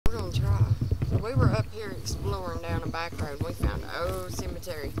we were up here exploring down a back road. We found an old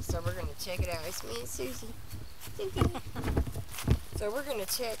cemetery, so we're going to check it out. It's me and Susie. So we're going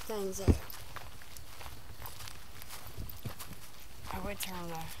to check things out. I would turn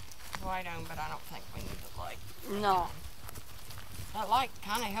the light on, but I don't think we need the light. No. That light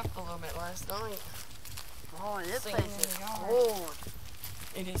kind of helped a little bit last night. Oh, this Seeing place in is the yard. old.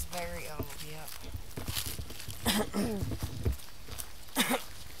 It is very old, yep.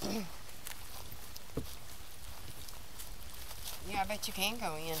 Yeah, I bet you can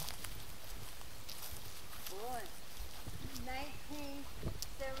go in. Boy,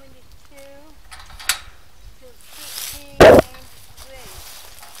 1972 to 1693.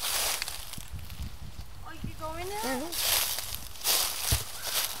 Oh, you can go in there? Mm-hmm.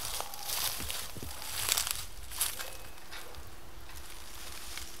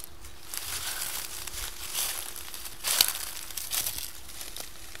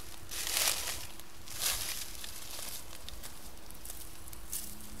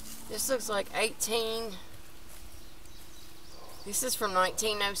 This looks like 18. This is from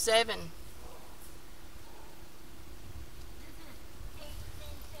 1907.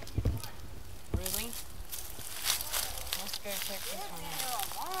 Really? Let's go check this one out.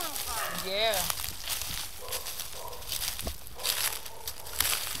 Yeah.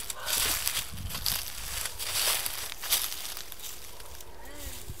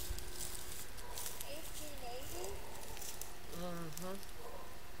 Mm-hmm.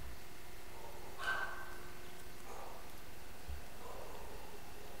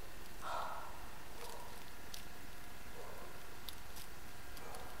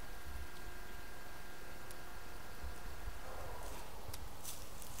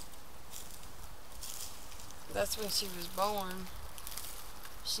 That's when she was born.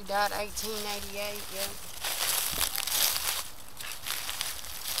 She died 1888, yeah.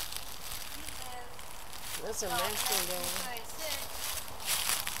 That's a nesting doll.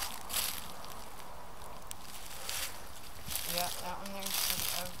 Yeah, that one there's for the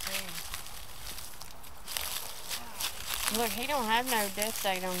 02. Look, he don't have no death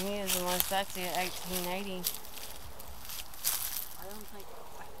date on his unless that's it, 1880. I don't think so.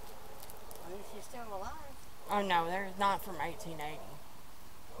 Well, is he still alive? Oh no, there's not from 1880.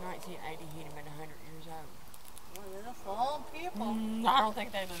 1980, he'd have been 100 years old. Well, that's long people. I don't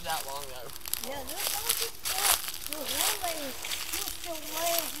think they lived that long though. Yeah, there's some people. There's one lady who still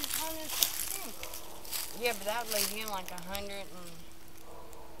lives, she's 116. Yeah, but that would leave him like 130.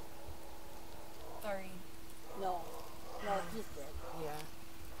 No, he's dead. Yeah.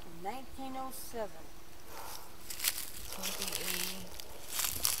 In 1907. 20E.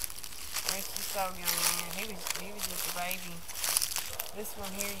 He's so young, man. He was just a baby. This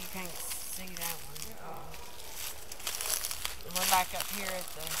one here, you can't see that one. We're back up here at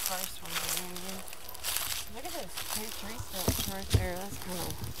the first one. Look at those two tree stumps right there. That's kind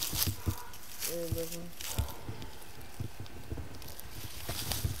of weird looking.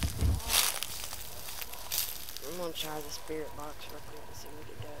 I'm gonna try the spirit box real quick and see what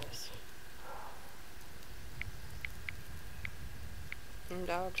it does. And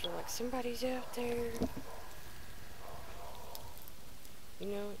dogs are like, somebody's out there. You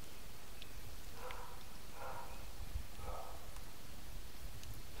know it.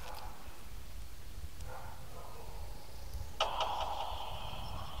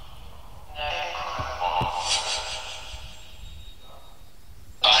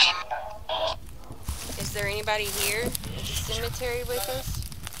 Is there anybody here at the cemetery with us?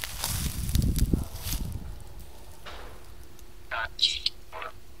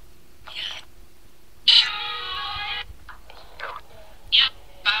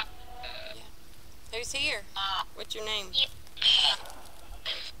 Who's here? What's your name?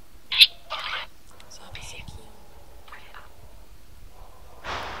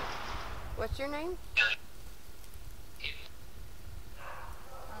 What's your name?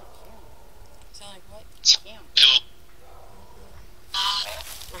 Sound like what? Kim.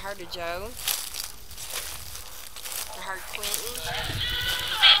 I heard a Joe. I heard Quentin.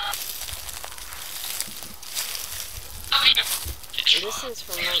 This is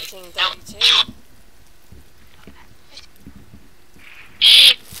from 1932.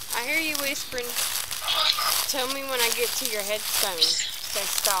 I hear you whispering. Tell me when I get to your headstone. Say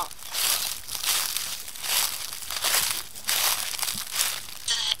stop.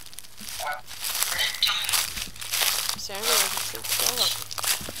 Sounded like you said stop.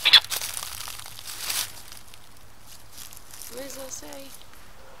 What does that say?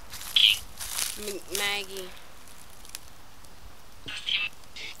 Maggie.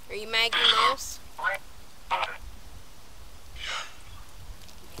 Are you Maggie Mouse? Yes.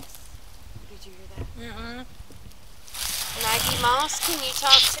 What did Did you hear that? Mm-hmm. Maggie Moss, can you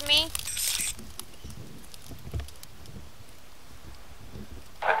talk to me?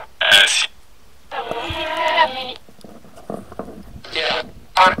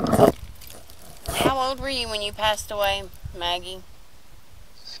 How old were you when you passed away, Maggie?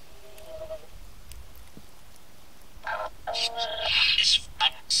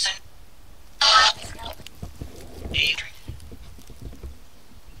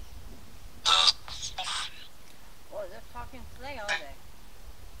 Boy, they're talking today all day.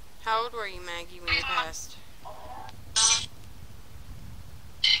 How old were you, Maggie, when you passed? 2.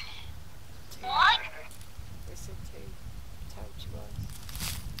 They said 2. That's how old she was.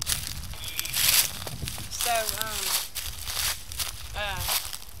 So,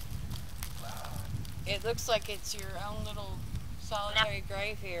 it looks like it's your own little solitary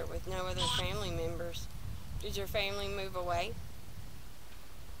grave here with no other family members. Did your family move away?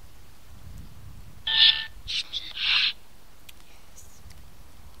 Yes.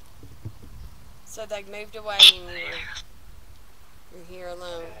 So they moved away and you're here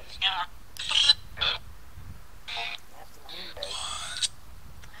alone.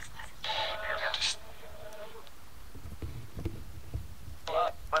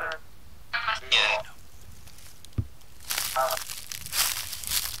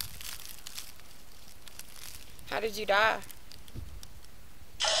 How did you die?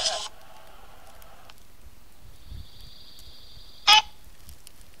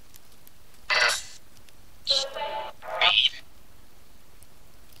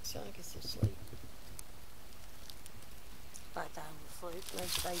 Sound like it's asleep. By the time we sleep.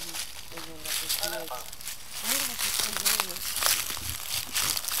 Most babies end up with kids. I wonder what this one is.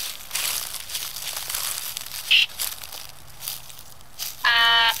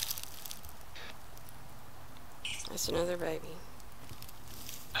 That's another baby.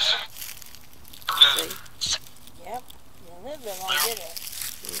 See? Yep. Yeah, they've been long, did it?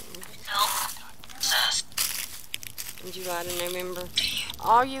 Did you die in November?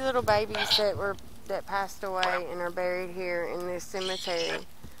 All you little babies that passed away and are buried here in this cemetery,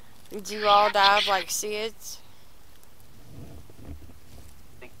 did you all die of like SIDS?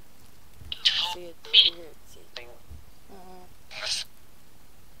 SIDS.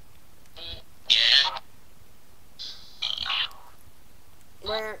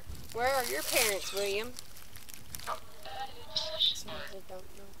 Where are your parents, William? Some of them don't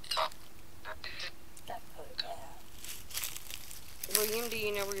know. That's really bad. William, do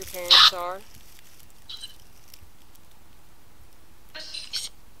you know where your parents are?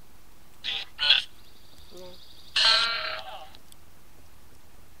 No.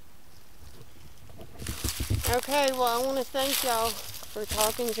 Okay, well, I want to thank y'all for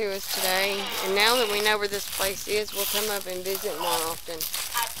talking to us today. And now that we know where this place is, we'll come up and visit more often.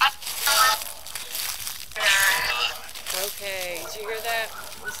 Okay, did you hear that?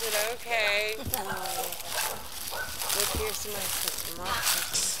 I said okay. Look here, somebody put some rocks or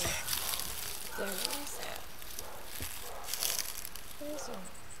something. There, what is that? What is it?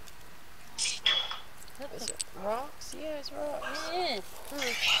 Is it rocks? Yeah, it's rocks. It is.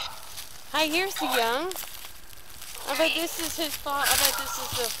 Hey, here's the young. I bet this is his father. I bet this is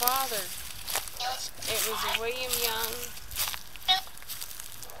the father. It was William Young.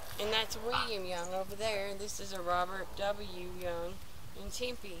 And that's William Young over there. And this is a Robert W. Young in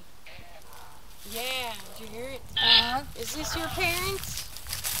Tempe. Yeah, did you hear it? Is this your parents?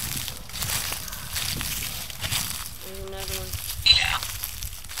 There's another one.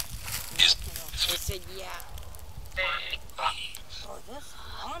 They said yeah. Oh, this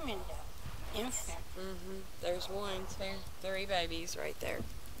I'm in the infant. There's 1, 2, 3 babies right there.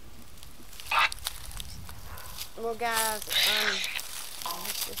 Well, guys,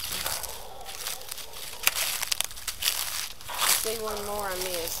 what's this one? See one more I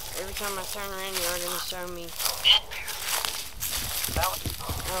missed. Every time I turn around, you're going to show me.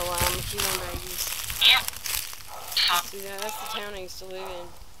 Oh, wow, I'm killing babies. See that? That's the town I used to live in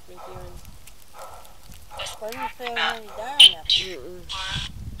with you and. Why didn't you say when you dying up?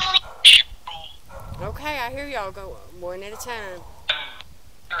 Okay, I hear y'all go one at a time.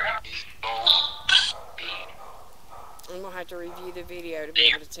 And we'll have to review the video to be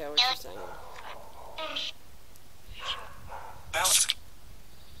able to tell what you're saying.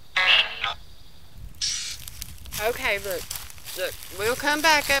 Okay, look, we'll come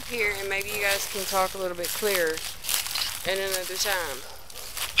back up here and maybe you guys can talk a little bit clearer at another time.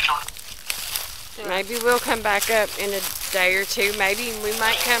 Maybe we'll come back up in a day or two. Maybe we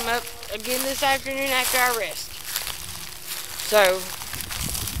might come up again this afternoon after our rest. So,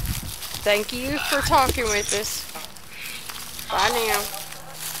 thank you for talking with us. Bye now.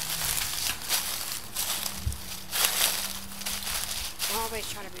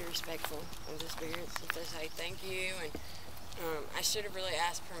 try to be respectful of the spirits if they say thank you. And I should have really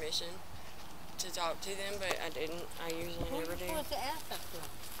asked permission to talk to them, but I didn't. I usually Who are never you do. supposed to ask that to?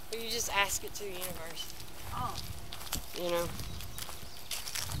 But you just ask it to the universe. Oh. You know?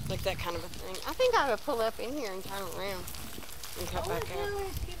 Like that kind of a thing. I think I would pull up in here and turn around and cut back out. When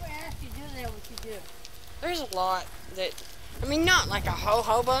people ask you to do that, what you do? There's a lot that, I mean, not like a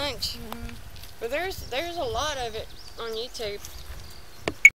whole bunch, Mm-hmm. but there's a lot of it on YouTube.